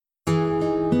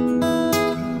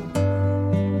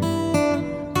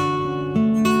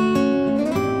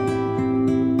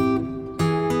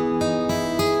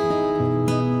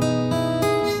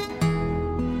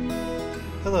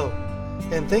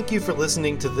Thank you for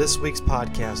listening to this week's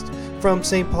podcast from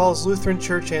St. Paul's Lutheran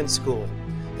Church and School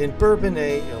in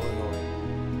Bourbonnais,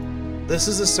 Illinois. This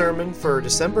is a sermon for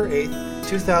December 8th,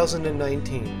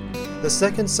 2019, the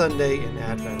second Sunday in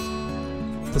Advent.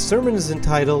 The sermon is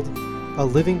entitled, A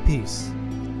Living Peace,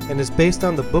 and is based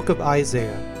on the book of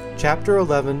Isaiah, chapter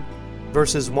 11,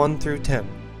 verses 1 through 10.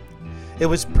 It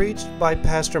was preached by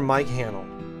Pastor Mike Hannell.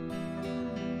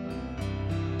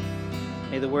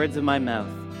 May the words of my mouth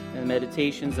and the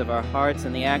meditations of our hearts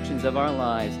and the actions of our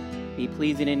lives be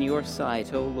pleasing in your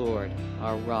sight, O Lord,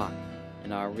 our rock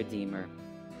and our Redeemer.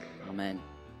 Amen.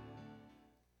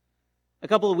 A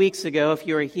couple of weeks ago, if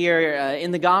you were here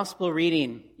in the gospel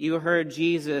reading, you heard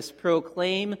Jesus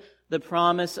proclaim the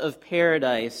promise of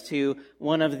paradise to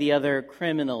one of the other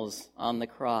criminals on the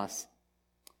cross.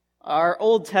 Our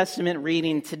Old Testament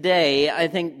reading today, I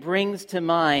think, brings to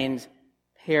mind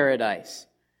paradise.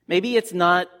 Maybe it's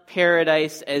not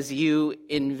paradise as you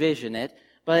envision it,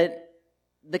 but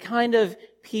the kind of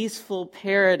peaceful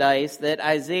paradise that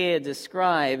Isaiah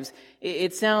describes,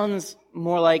 it sounds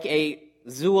more like a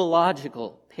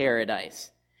zoological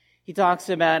paradise. He talks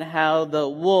about how the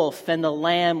wolf and the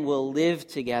lamb will live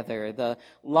together, the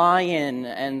lion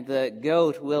and the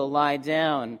goat will lie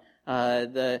down,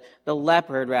 the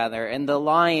leopard rather, and the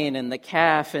lion and the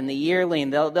calf and the yearling,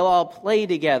 they'll all play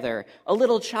together. A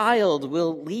little child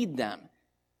will lead them.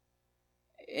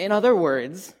 In other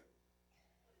words,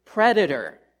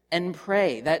 predator and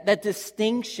prey, that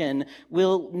distinction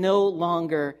will no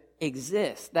longer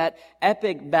exist. That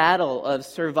epic battle of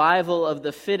survival of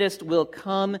the fittest will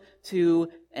come to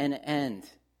an end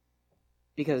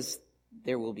because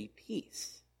there will be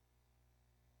peace.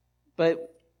 But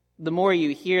the more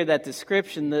you hear that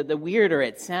description, the weirder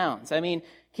it sounds. I mean,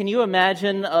 can you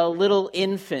imagine a little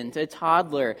infant, a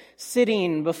toddler,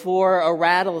 sitting before a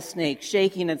rattlesnake,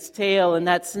 shaking its tail, and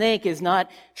that snake is not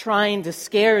trying to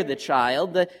scare the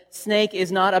child. The snake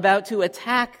is not about to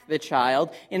attack the child.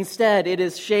 Instead, it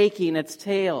is shaking its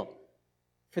tail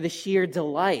for the sheer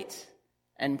delight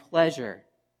and pleasure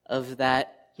of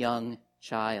that young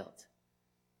child.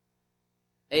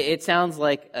 It sounds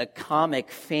like a comic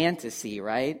fantasy,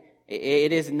 right?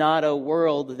 It is not a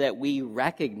world that we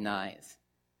recognize.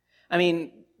 I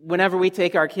mean, whenever we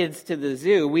take our kids to the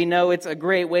zoo, we know it's a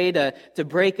great way to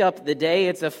break up the day.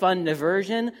 It's a fun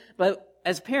diversion. But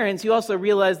as parents, you also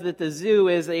realize that the zoo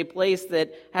is a place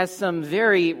that has some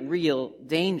very real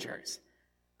dangers.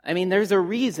 I mean, there's a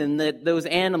reason that those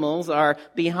animals are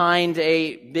behind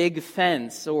a big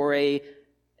fence or a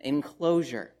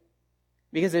enclosure.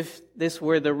 Because if this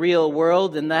were the real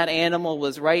world and that animal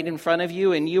was right in front of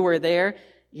you and you were there,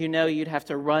 you know you'd have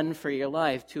to run for your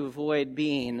life to avoid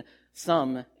being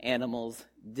some animal's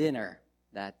dinner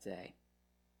that day.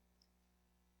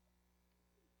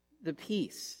 The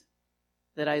peace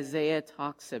that Isaiah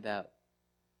talks about,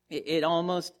 it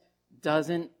almost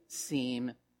doesn't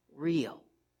seem real.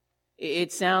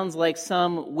 It sounds like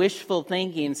some wishful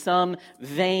thinking, some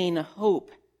vain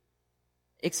hope,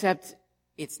 except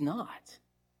it's not.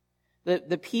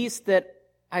 The peace that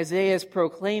Isaiah is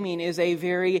proclaiming is a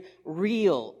very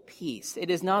real peace. It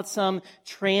is not some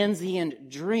transient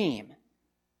dream.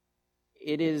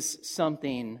 It is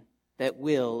something that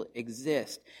will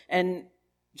exist. And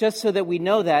just so that we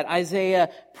know that, Isaiah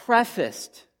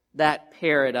prefaced that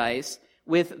paradise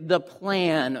with the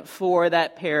plan for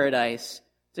that paradise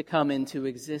to come into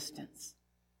existence.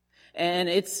 And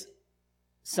it's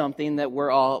something that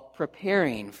we're all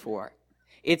preparing for.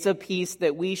 It's a peace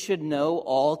that we should know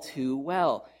all too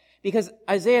well. Because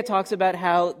Isaiah talks about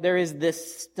how there is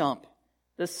this stump,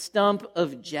 the stump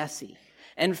of Jesse.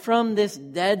 And from this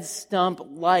dead stump,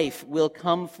 life will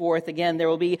come forth again. There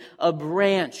will be a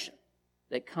branch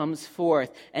that comes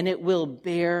forth, and it will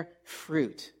bear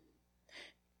fruit.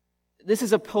 This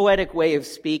is a poetic way of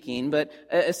speaking, but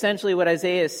essentially what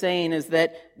Isaiah is saying is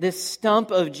that this stump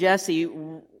of Jesse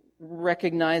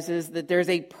recognizes that there's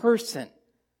a person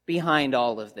behind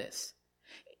all of this.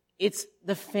 It's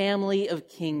the family of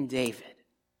King David.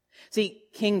 See,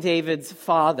 King David's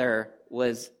father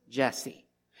was Jesse.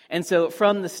 And so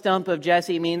from the stump of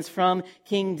Jesse means from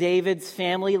King David's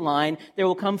family line, there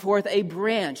will come forth a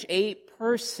branch, a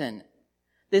person.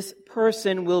 This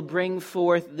person will bring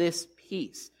forth this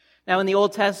peace. Now, in the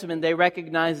Old Testament, they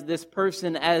recognize this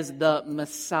person as the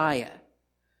Messiah.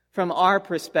 From our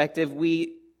perspective,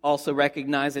 we also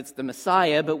recognize it's the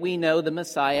Messiah, but we know the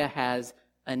Messiah has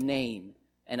a name,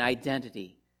 an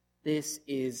identity. This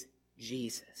is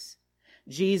Jesus.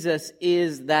 Jesus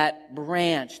is that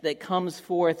branch that comes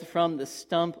forth from the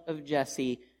stump of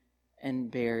Jesse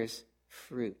and bears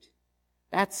fruit.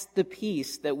 That's the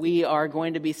peace that we are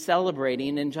going to be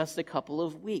celebrating in just a couple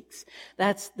of weeks.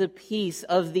 That's the peace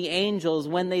of the angels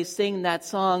when they sing that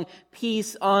song,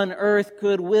 "Peace on earth,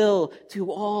 goodwill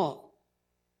to all."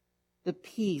 The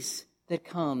peace that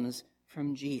comes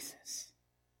from Jesus.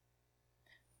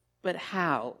 But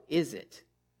how is it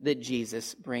that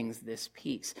Jesus brings this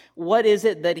peace? What is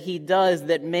it that he does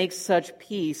that makes such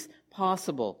peace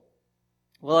possible?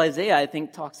 Well, Isaiah, I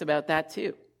think, talks about that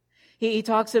too. He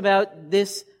talks about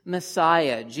this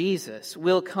Messiah, Jesus,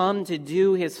 will come to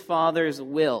do his Father's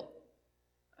will.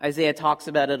 Isaiah talks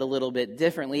about it a little bit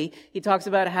differently. He talks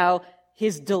about how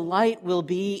his delight will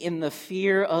be in the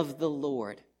fear of the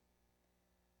Lord.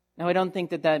 Now, I don't think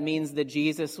that means that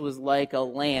Jesus was like a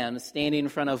lamb standing in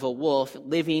front of a wolf,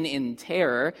 living in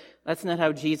terror. That's not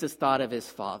how Jesus thought of his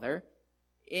Father.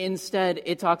 Instead,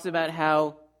 it talks about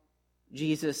how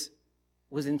Jesus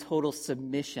was in total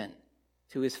submission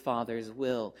to his Father's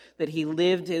will, that he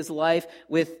lived his life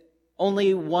with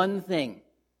only one thing.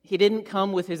 He didn't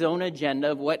come with his own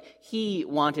agenda of what he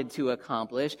wanted to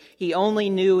accomplish. He only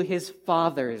knew his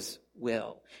Father's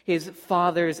will, his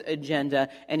Father's agenda,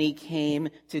 and he came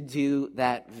to do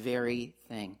that very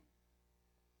thing.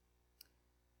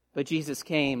 But Jesus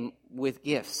came with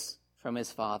gifts from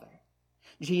his Father.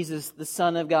 Jesus, the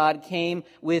Son of God, came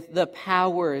with the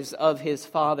powers of his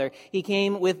Father. He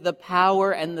came with the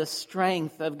power and the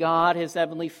strength of God, his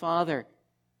Heavenly Father.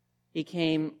 He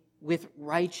came with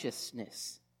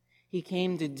righteousness. He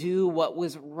came to do what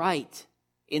was right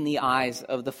in the eyes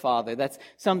of the Father. That's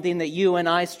something that you and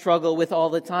I struggle with all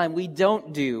the time. We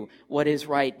don't do what is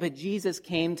right, but Jesus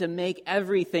came to make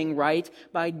everything right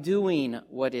by doing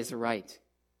what is right.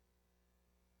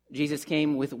 Jesus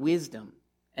came with wisdom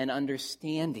and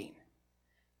understanding,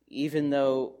 even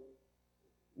though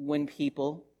when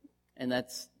people, and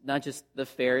that's not just the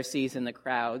Pharisees and the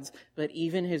crowds, but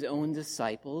even his own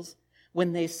disciples,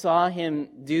 when they saw him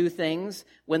do things,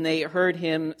 when they heard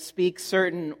him speak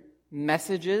certain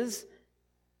messages,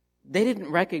 they didn't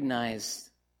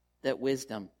recognize that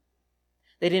wisdom.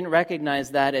 They didn't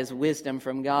recognize that as wisdom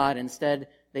from God. Instead,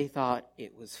 they thought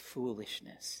it was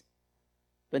foolishness.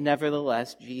 But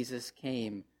nevertheless, Jesus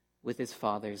came with his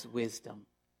Father's wisdom.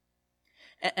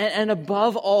 And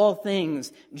above all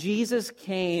things, Jesus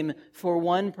came for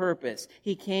one purpose.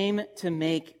 He came to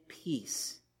make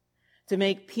peace. To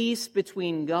make peace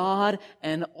between God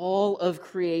and all of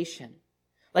creation.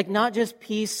 Like not just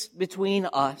peace between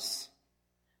us,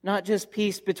 not just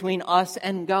peace between us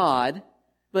and God,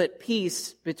 but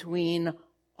peace between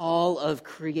all of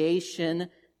creation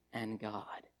and God.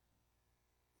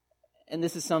 And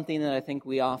this is something that I think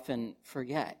we often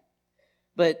forget.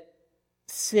 But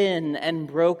sin and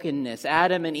brokenness,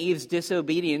 Adam and Eve's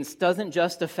disobedience, doesn't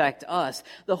just affect us.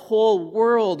 The whole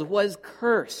world was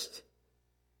cursed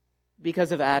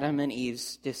because of Adam and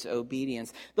Eve's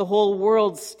disobedience. The whole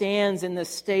world stands in the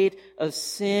state of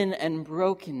sin and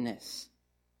brokenness.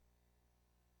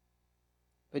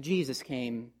 But Jesus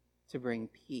came to bring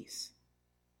peace.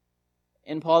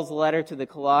 In Paul's letter to the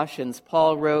Colossians,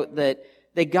 Paul wrote that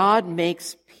God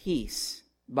makes peace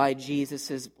by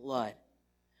Jesus' blood.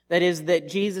 That is, that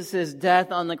Jesus'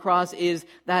 death on the cross is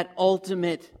that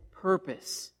ultimate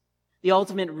purpose, the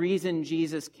ultimate reason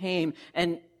Jesus came,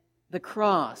 and the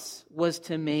cross was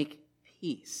to make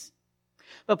peace.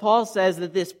 But Paul says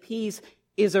that this peace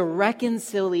is a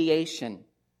reconciliation.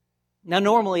 Now,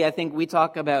 normally I think we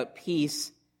talk about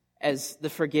peace as the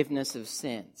forgiveness of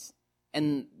sins,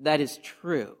 and that is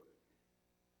true.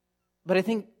 But I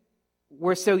think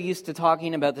we're so used to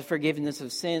talking about the forgiveness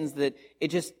of sins that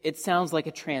it sounds like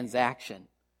a transaction.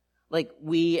 Like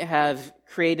we have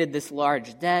created this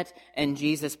large debt and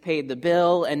Jesus paid the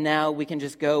bill and now we can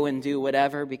just go and do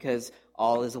whatever because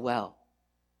all is well.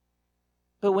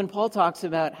 But when Paul talks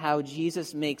about how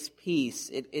Jesus makes peace,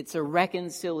 it's a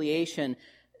reconciliation.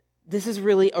 This is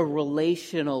really a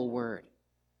relational word.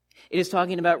 It is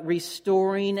talking about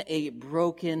restoring a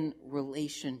broken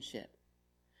relationship.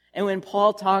 And when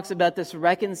Paul talks about this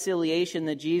reconciliation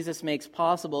that Jesus makes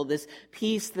possible, this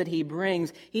peace that he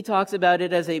brings, he talks about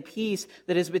it as a peace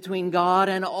that is between God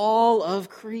and all of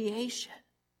creation.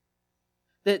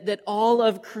 That all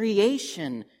of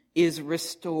creation is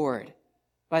restored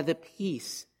by the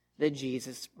peace that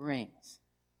Jesus brings.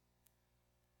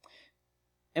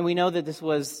 And we know that this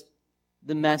was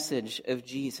the message of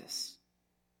Jesus.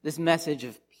 This message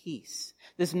of peace.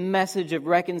 This message of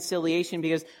reconciliation,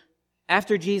 because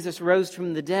after Jesus rose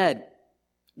from the dead,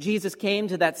 Jesus came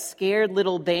to that scared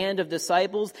little band of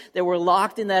disciples that were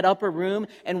locked in that upper room.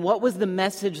 And what was the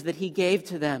message that he gave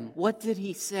to them? What did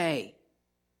he say?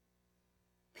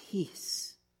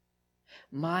 Peace.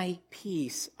 my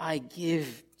peace I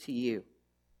give to you.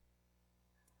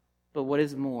 But what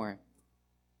is more,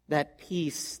 that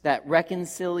peace, that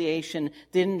reconciliation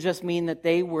didn't just mean that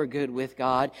they were good with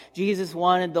God. Jesus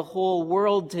wanted the whole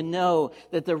world to know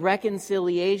that the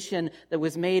reconciliation that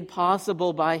was made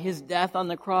possible by his death on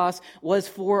the cross was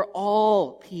for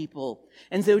all people.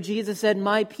 And so Jesus said,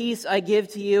 my peace I give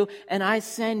to you, and I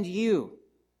send you.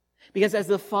 Because as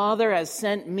the Father has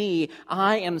sent me,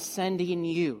 I am sending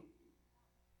you.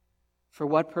 For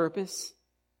what purpose?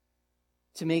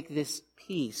 To make this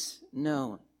peace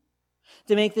known.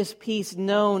 To make this peace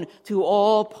known to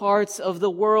all parts of the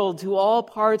world, to all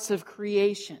parts of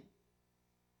creation.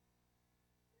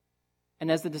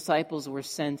 And as the disciples were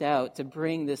sent out to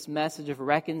bring this message of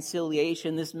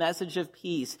reconciliation, this message of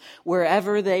peace,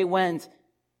 wherever they went,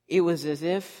 it was as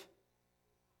if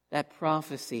that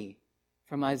prophecy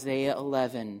from Isaiah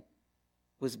 11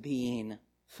 was being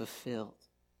fulfilled.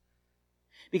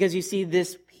 Because you see,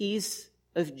 this peace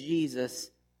of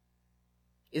Jesus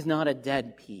is not a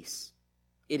dead peace.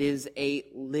 It is a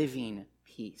living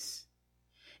peace.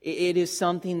 It is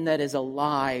something that is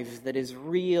alive, that is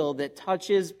real, that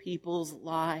touches people's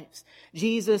lives.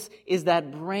 Jesus is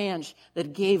that branch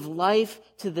that gave life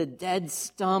to the dead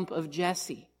stump of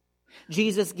Jesse.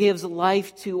 Jesus gives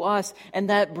life to us, and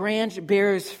that branch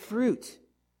bears fruit.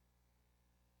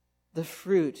 The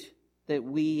fruit that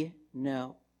we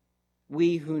know.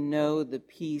 We who know the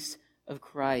peace of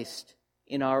Christ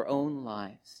in our own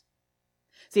lives.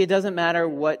 See, it doesn't matter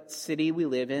what city we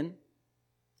live in.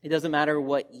 It doesn't matter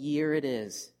what year it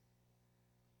is.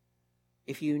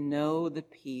 If you know the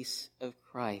peace of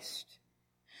Christ,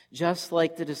 just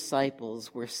like the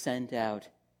disciples were sent out,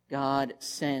 God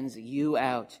sends you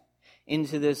out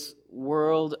into this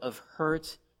world of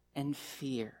hurt and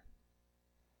fear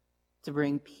to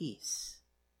bring peace,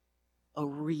 a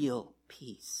real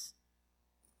peace,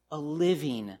 a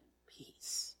living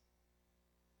peace.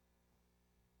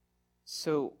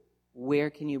 So, where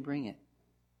can you bring it?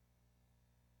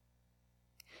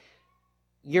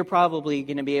 You're probably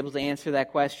going to be able to answer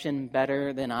that question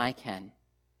better than I can,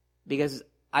 because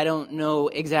I don't know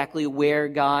exactly where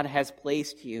God has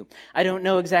placed you. I don't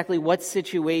know exactly what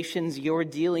situations you're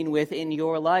dealing with in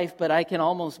your life, but I can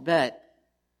almost bet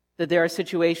that there are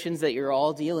situations that you're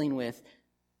all dealing with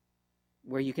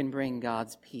where you can bring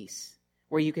God's peace,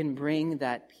 where you can bring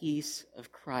that peace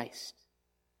of Christ.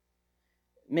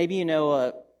 Maybe you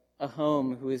know a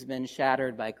home who has been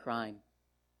shattered by crime.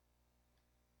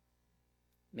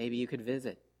 Maybe you could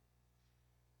visit.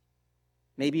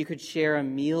 Maybe you could share a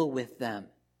meal with them.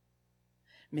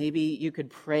 Maybe you could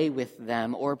pray with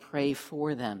them or pray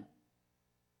for them.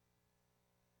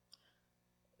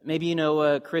 Maybe you know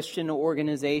a Christian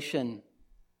organization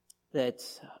that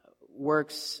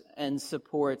works and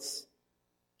supports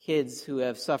kids who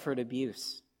have suffered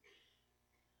abuse.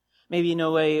 Maybe you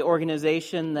know an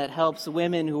organization that helps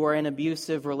women who are in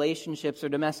abusive relationships or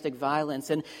domestic violence.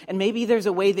 And maybe there's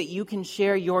a way that you can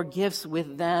share your gifts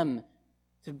with them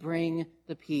to bring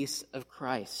the peace of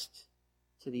Christ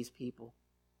to these people.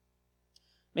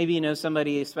 Maybe you know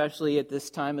somebody, especially at this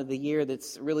time of the year,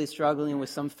 that's really struggling with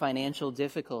some financial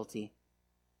difficulty.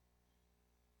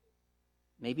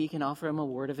 Maybe you can offer them a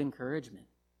word of encouragement.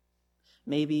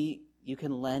 Maybe you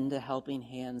can lend a helping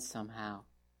hand somehow.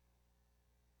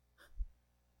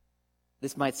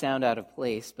 This might sound out of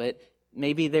place, but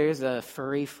maybe there's a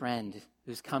furry friend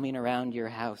who's coming around your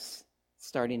house,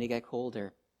 starting to get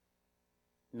colder.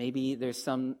 Maybe there's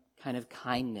some kind of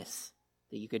kindness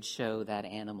that you could show that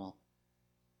animal.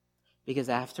 Because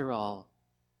after all,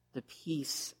 the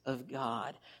peace of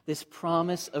God, this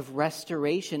promise of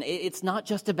restoration, it's not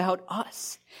just about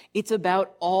us. It's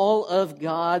about all of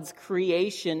God's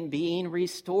creation being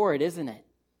restored, isn't it?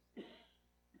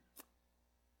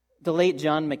 The late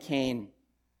John McCain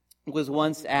was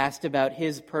once asked about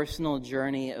his personal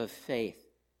journey of faith.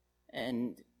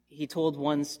 And he told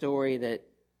one story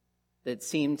that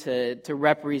seemed to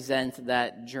represent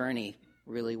that journey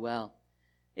really well.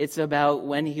 It's about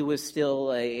when he was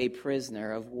still a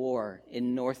prisoner of war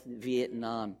in North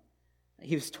Vietnam.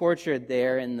 He was tortured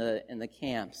there in the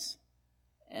camps.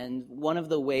 And one of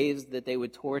the ways that they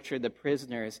would torture the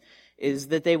prisoners is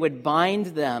that they would bind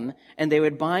them, and they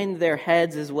would bind their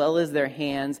heads as well as their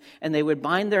hands, and they would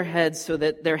bind their heads so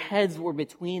that their heads were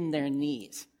between their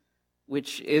knees,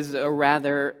 which is a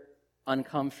rather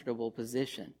uncomfortable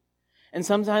position. And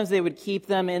sometimes they would keep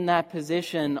them in that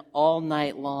position all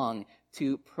night long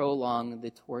to prolong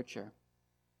the torture.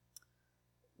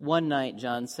 One night,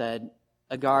 John said,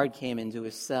 a guard came into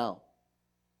his cell.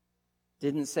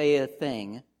 Didn't say a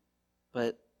thing,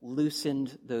 but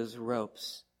loosened those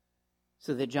ropes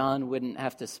so that John wouldn't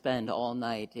have to spend all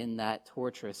night in that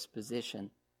torturous position.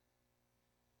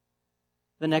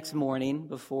 The next morning,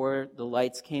 before the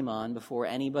lights came on, before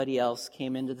anybody else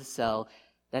came into the cell,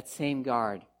 that same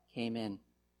guard came in,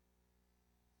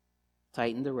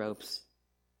 tightened the ropes,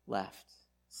 left,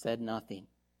 said nothing,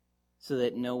 so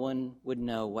that no one would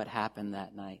know what happened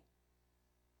that night.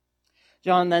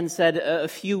 John then said a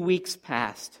few weeks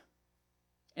passed,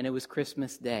 and it was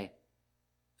Christmas Day.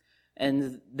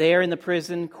 And there in the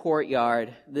prison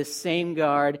courtyard, this same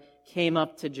guard came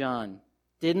up to John,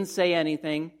 didn't say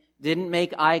anything, didn't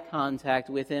make eye contact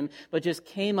with him, but just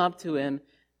came up to him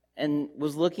and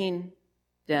was looking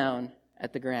down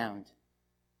at the ground.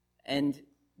 And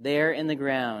there in the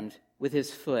ground, with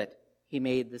his foot, he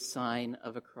made the sign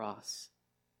of a cross.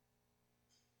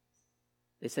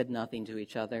 They said nothing to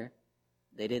each other.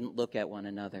 They didn't look at one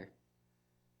another.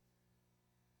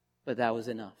 But that was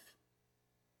enough.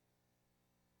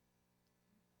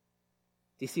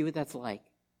 Do you see what that's like?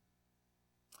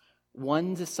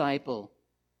 One disciple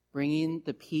bringing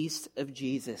the peace of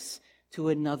Jesus to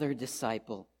another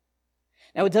disciple.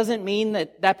 Now, it doesn't mean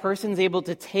that that person's able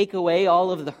to take away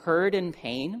all of the hurt and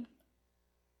pain,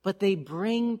 but they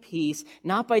bring peace,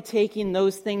 not by taking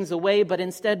those things away, but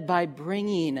instead by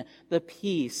bringing the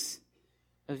peace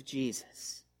of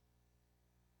Jesus.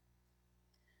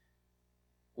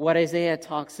 What Isaiah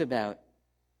talks about,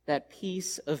 that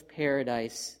peace of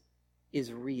paradise,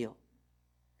 is real.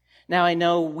 Now, I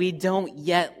know we don't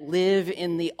yet live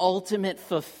in the ultimate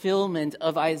fulfillment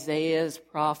of Isaiah's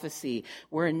prophecy.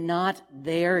 We're not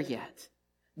there yet.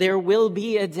 There will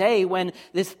be a day when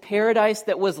this paradise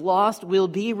that was lost will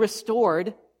be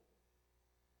restored,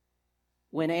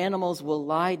 when animals will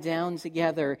lie down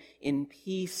together in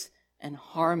peace and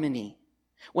harmony,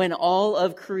 when all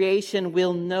of creation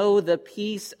will know the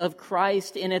peace of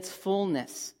Christ in its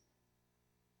fullness.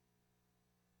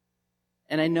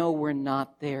 And I know we're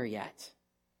not there yet.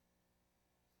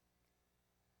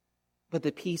 But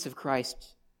the peace of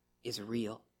Christ is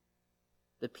real.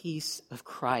 The peace of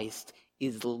Christ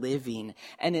is living.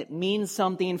 And it means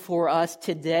something for us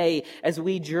today as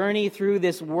we journey through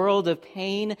this world of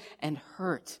pain and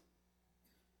hurt.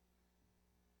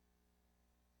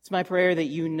 It's my prayer that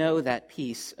you know that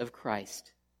peace of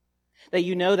Christ. That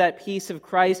you know that peace of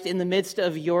Christ in the midst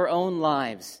of your own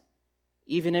lives,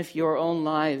 even if your own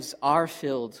lives are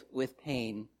filled with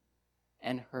pain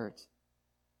and hurt.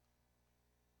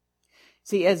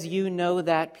 See, as you know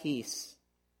that peace,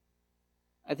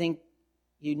 I think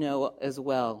you know as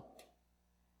well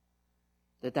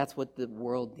that that's what the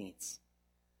world needs.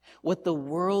 What the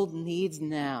world needs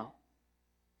now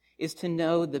is to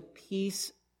know the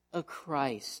peace of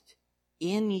Christ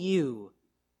in you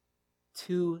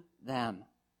to them.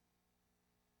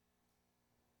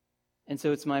 And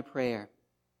so it's my prayer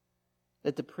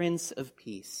that the Prince of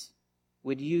Peace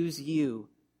would use you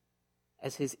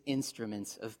as his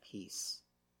instruments of peace.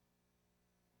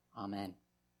 Amen.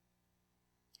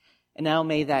 And now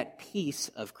may that peace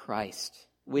of Christ,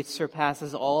 which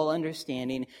surpasses all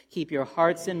understanding, keep your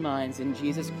hearts and minds in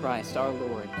Jesus Christ, our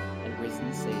Lord and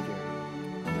risen Savior.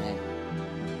 Amen.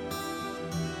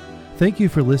 Thank you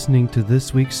for listening to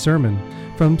this week's sermon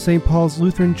from St. Paul's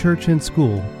Lutheran Church and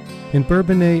School in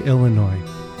Bourbonnais, Illinois.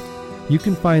 You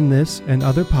can find this and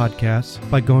other podcasts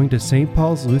by going to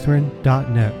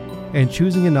stpaulslutheran.net and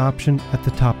choosing an option at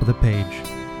the top of the page.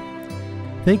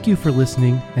 Thank you for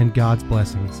listening, and God's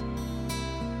blessings.